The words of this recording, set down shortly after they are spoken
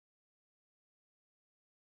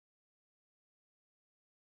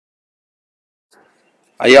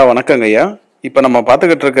ஐயா வணக்கங்க ஐயா. இப்போ நம்ம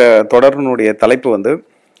பார்த்துக்கிட்டு இருக்க தொடரினுடைய தலைப்பு வந்து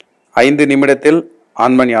 5 நிமிடத்தில்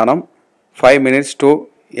ஆன்ம ஞானம், 5 minutes to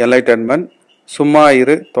enlightenment, சும்மா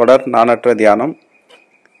இரு தொடர் நானற்ற தியானம்,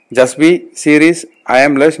 ஜஸ்ட் பி சீரீஸ்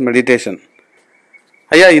ஐஎம்லெஸ் மெடிடேஷன்.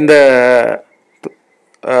 ஐயா,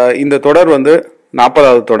 இந்த தொடர் வந்து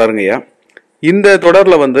 40வது தொடருங்க ஐயா. இந்த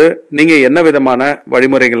தொடரில் வந்து நீங்கள் என்ன விதமான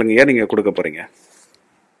வழிமுறைகளுங்க ஐயா நீங்கள் கொடுக்க போகிறீங்க?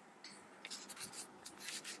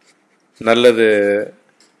 நல்லது.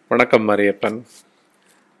 வணக்கம் மாரியப்பன்.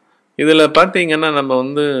 இதில் பார்த்தீங்கன்னா நம்ம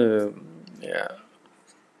வந்து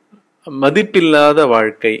மதிப்பில்லாத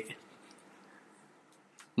வாழ்க்கை,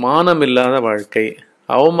 மானமில்லாத வாழ்க்கை,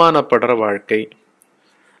 அவமானப்படுற வாழ்க்கை,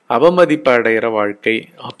 அவமதிப்பு அடைகிற வாழ்க்கை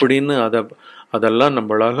அப்படின்னு அதெல்லாம்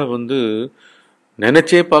நம்மளால வந்து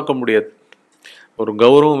நினைச்சே பார்க்க முடியாது. ஒரு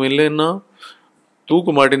கௌரவம் இல்லைன்னா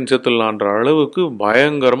தூக்கு மாட்டின்னு செத்துடலான்ற அளவுக்கு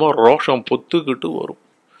பயங்கரமாக ரோஷம் பொத்துக்கிட்டு வரும்.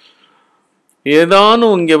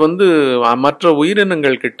 ஏதானும் இங்கே வந்து மற்ற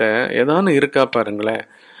உயிரினங்கள் கிட்ட ஏதானும் இருக்கா பாருங்களேன்.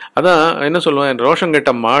 அதான் என்ன சொல்லுவேன், ரோஷம்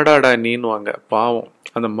கெட்ட மாடாடா நீன்னுவாங்க. பாவம்,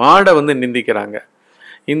 அந்த மாடை வந்து நிந்திக்கிறாங்க.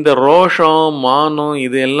 இந்த ரோஷம் மானம்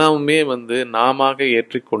இது எல்லாமே வந்து நாம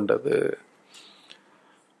ஏற்றிக்கொண்டது.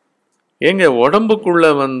 ஏங்க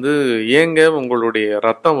உடம்புக்குள்ள வந்து ஏங்க உங்களுடைய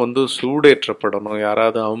ரத்தம் வந்து சூடேற்றப்படணும்?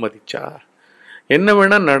 யாராவது அவமதிச்சா என்ன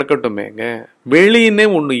வேணா நடக்கட்டுமேங்க. வெளியினே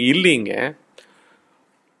ஒண்ணு இல்லைங்க.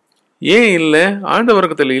 ஏன் இல்லை? ஆழ்ந்த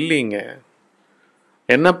வர்க்கத்தில் இல்லைங்க.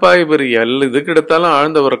 என்னப்பா இவர் இதுக்கு எடுத்தாலும்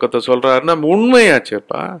ஆழ்ந்த வர்க்கத்தை சொல்றாருன்னா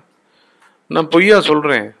உண்மையாச்சேப்பா. நான் பொய்யா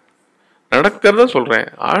சொல்றேன்? நடக்கிறத சொல்றேன்.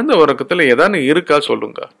 ஆழ்ந்த வர்க்கத்துல ஏதானு இருக்கா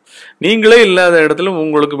சொல்லுங்க. நீங்களே இல்லாத இடத்துல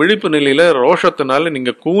உங்களுக்கு விழிப்பு நிலையில ரோஷத்தினால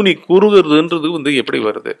நீங்க கூனி குறுகுறதுன்றது வந்து எப்படி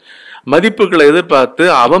வருது? மதிப்புகளை எதிர்பார்த்து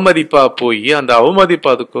அவமதிப்பா போய் அந்த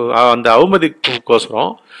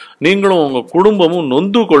அவமதிப்புக்கோசரம் நீங்களும் உங்க குடும்பமும்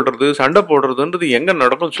நொந்து கொள்றது, சண்டை போடுறதுன்றது எங்க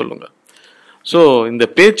நடக்கும் சொல்லுங்க. ஸோ இந்த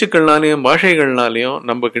பேச்சுக்கள்னாலையும் பாஷைகள்னாலையும்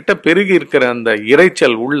நம்ம கிட்ட பெருகி இருக்கிற அந்த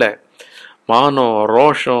இறைச்சல் உள்ள மானம்,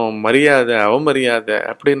 ரோஷம், மரியாதை, அவமரியாதை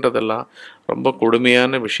அப்படின்றதெல்லாம் ரொம்ப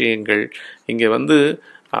கொடுமையான விஷயங்கள். இங்கே வந்து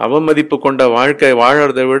அவமதிப்பு கொண்ட வாழ்க்கை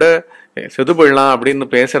வாழறதை விட செது போயிடலாம் அப்படின்னு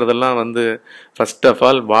பேசுறதெல்லாம் வந்து ஃபர்ஸ்ட் ஆஃப்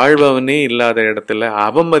ஆல் வாழ்பவனே இல்லாத இடத்துல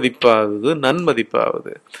அவமதிப்பாகுது,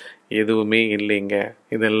 நன்மதிப்பாகுது எதுவுமே இல்லைங்க.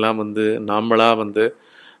 இதெல்லாம் வந்து நாமளா வந்து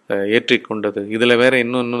ஏற்றிக்கொண்டது. இதில் வேற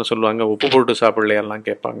இன்னும் சொல்லுவாங்க, உப்பு போட்டு சாப்பிடலையாலாம்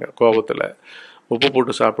கேட்பாங்க கோபத்தில். உப்பு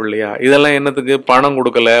போட்டு சாப்பிடலையா? இதெல்லாம் என்னத்துக்கு? பணம்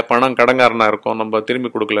கொடுக்கல, பணம் கடங்காரனா இருக்கும், நம்ம திரும்பி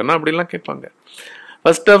கொடுக்கலன்னா அப்படிலாம் கேட்பாங்க.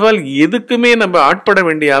 ஃபர்ஸ்ட் ஆஃப் ஆல் எதுக்குமே நம்ம ஆட்பட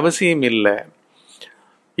வேண்டிய அவசியம் இல்லை.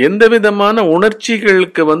 எந்த விதமான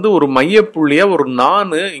உணர்ச்சிகளுக்கு வந்து ஒரு மையப்புள்ளியா ஒரு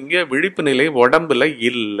நான் இங்கே விழிப்பு நிலை உடம்புல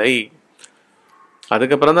இல்லை.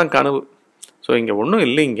 அதுக்கப்புறம் தான் கனவு. ஸோ இங்கே ஒன்றும்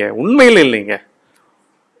இல்லைங்க, உண்மையில் இல்லைங்க.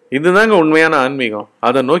 இதுதாங்க உண்மையான ஆன்மீகம்.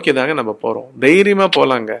 அதை நோக்கி தாங்க நம்ம போகிறோம். தைரியமாக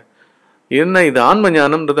போகலாங்க. என்ன இது ஆன்ம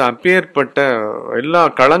ஞானம்ன்றது அப்பேற்பட்ட எல்லா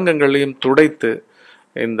களங்கங்களையும் துடைத்து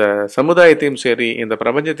இந்த சமுதாயத்தையும் சரி இந்த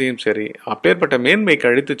பிரபஞ்சத்தையும் சரி அப்பேற்பட்ட மேன்மைக்கு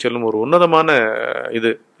அழித்து செல்லும் ஒரு உன்னதமான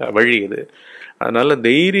வழி இது. அதனால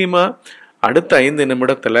தைரியமா அடுத்த 5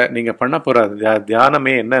 நிமிடத்துல நீங்க பண்ண போற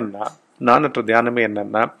தியானமே என்னன்னா, நானற்ற தியானமே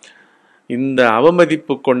என்னன்னா, இந்த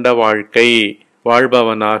அவமதிப்பு கொண்ட வாழ்க்கை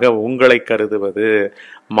வாழ்பவனாக உங்களை கருதுவது,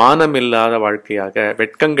 மானமில்லாத வாழ்க்கையாக,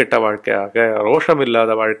 வெட்கங்கெட்ட வாழ்க்கையாக, ரோஷம்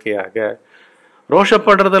இல்லாத வாழ்க்கையாக.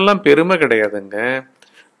 ரோஷப்படுறதெல்லாம் பெருமை கிடையாதுங்க.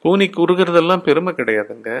 கூனி குறுகிறதெல்லாம் பெருமை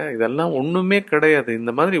கிடையாதுங்க. இதெல்லாம் ஒண்ணுமே கிடையாது.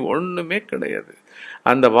 இந்த மாதிரி ஒண்ணுமே கிடையாது.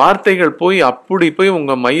 அந்த வார்த்தைகள் போய் அப்படி போய்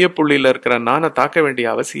உங்க மையப்புள்ளியில இருக்கிற நானை தாக்க வேண்டிய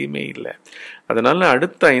அவசியமே இல்லை. அதனால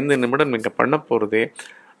அடுத்த 5 நிமிடம் நீங்க பண்ண போறதே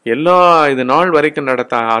எல்லா இது நாள் வரைக்கும்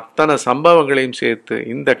நடத்த அத்தனை சம்பவங்களையும் சேர்த்து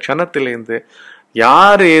இந்த க்ஷணத்திலேருந்து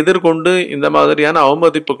யார் எதிர்கொண்டு இந்த மாதிரியான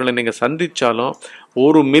அவமதிப்புகளை நீங்க சந்திச்சாலும்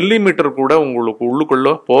 1 மில்லிமீட்டர் கூட உங்களுக்கு உள்ளுக்குள்ள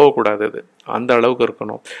போகக்கூடாது. அது அந்த அளவுக்கு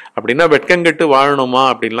இருக்கணும். அப்படின்னா வெட்கங்கெட்டு வாழணுமா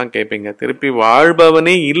அப்படின்லாம் கேட்பீங்க. திருப்பி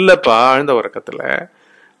வாழ்பவனே இல்லப்பா ஆழ்ந்த உறக்கத்துல.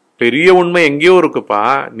 பெரிய உண்மை எங்கேயோ இருக்குப்பா.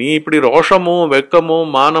 நீ இப்படி ரோஷமும்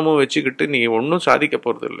வெக்கமும் மானமும் வச்சுக்கிட்டு நீ ஒன்றும் சாதிக்க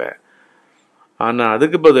போறது இல்லை. ஆனா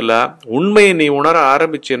அதுக்கு பதிலா உண்மையை நீ உணர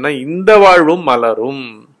ஆரம்பிச்சேன்னா இந்த வாழ்வும் மலரும்.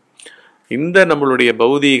 இந்த நம்மளுடைய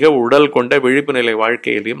பௌதீக உடல் கொண்ட விழிப்பு நிலை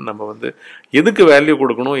வாழ்க்கையிலையும் நம்ம வந்து எதுக்கு வேல்யூ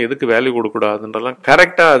கொடுக்கணும், எதுக்கு வேல்யூ கொடுக்கூடாதுன்றலாம்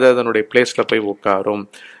கரெக்டா அது அதனுடைய பிளேஸ்ல போய் உட்காரும்.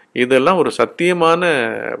 இதெல்லாம் ஒரு சத்தியமான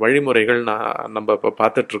வழிமுறைகள். நம்ம இப்போ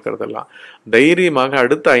பார்த்துட்டு இருக்கிறதெல்லாம் தைரியமாக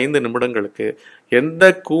அடுத்த 5 நிமிடங்களுக்கு எந்த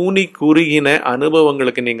கூனி குறுகின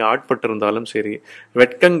அனுபவங்களுக்கு நீங்க ஆட்பட்டிருந்தாலும் சரி,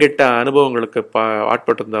 வெட்கங்கெட்ட அனுபவங்களுக்கு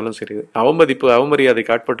ஆட்பட்டிருந்தாலும் சரி, அவமதிப்பு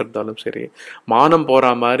அவமரியாதைக்கு ஆட்பட்டிருந்தாலும் சரி, மானம்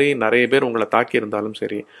போற மாதிரி நிறைய பேர் உங்களை தாக்கி இருந்தாலும்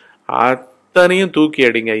சரி, அத்தனையும் தூக்கி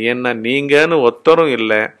அடிங்க. ஏன்னா நீங்கன்னு ஒத்தரும்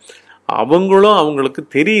இல்லை, அவங்களும் அவங்களுக்கு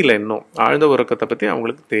தெரியல, இன்னும் ஆழ்ந்த உறக்கத்தை பத்தி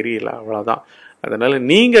அவங்களுக்கு தெரியல, அவ்வளவுதான். அதனால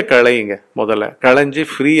நீங்க களையுங்க, முதல்ல களைஞ்சி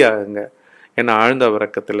ஃப்ரீ ஆகுங்க. ஏன்னா ஆழ்ந்த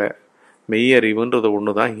உறக்கத்துல மெய்யறிவுன்றது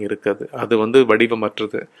ஒண்ணுதான் இருக்குது. அது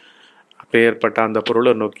வடிவமற்றது. அப்பேற்பட்ட அந்த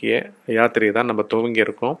பொருளை நோக்கிய யாத்திரையை தான் நம்ம துவங்கி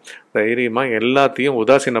இருக்கோம். தைரியமா எல்லாத்தையும்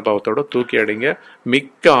உதாசீன பாவத்தோட தூக்கி அடிங்க.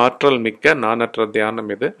 மிக்க ஆற்றல் மிக்க நானற்ற தியானம்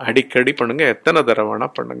இது. அடிக்கடி பண்ணுங்க, எத்தனை தடவைனா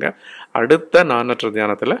பண்ணுங்க. அடுத்த நானற்ற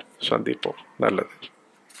தியானத்துல சந்திப்போம். நல்லது.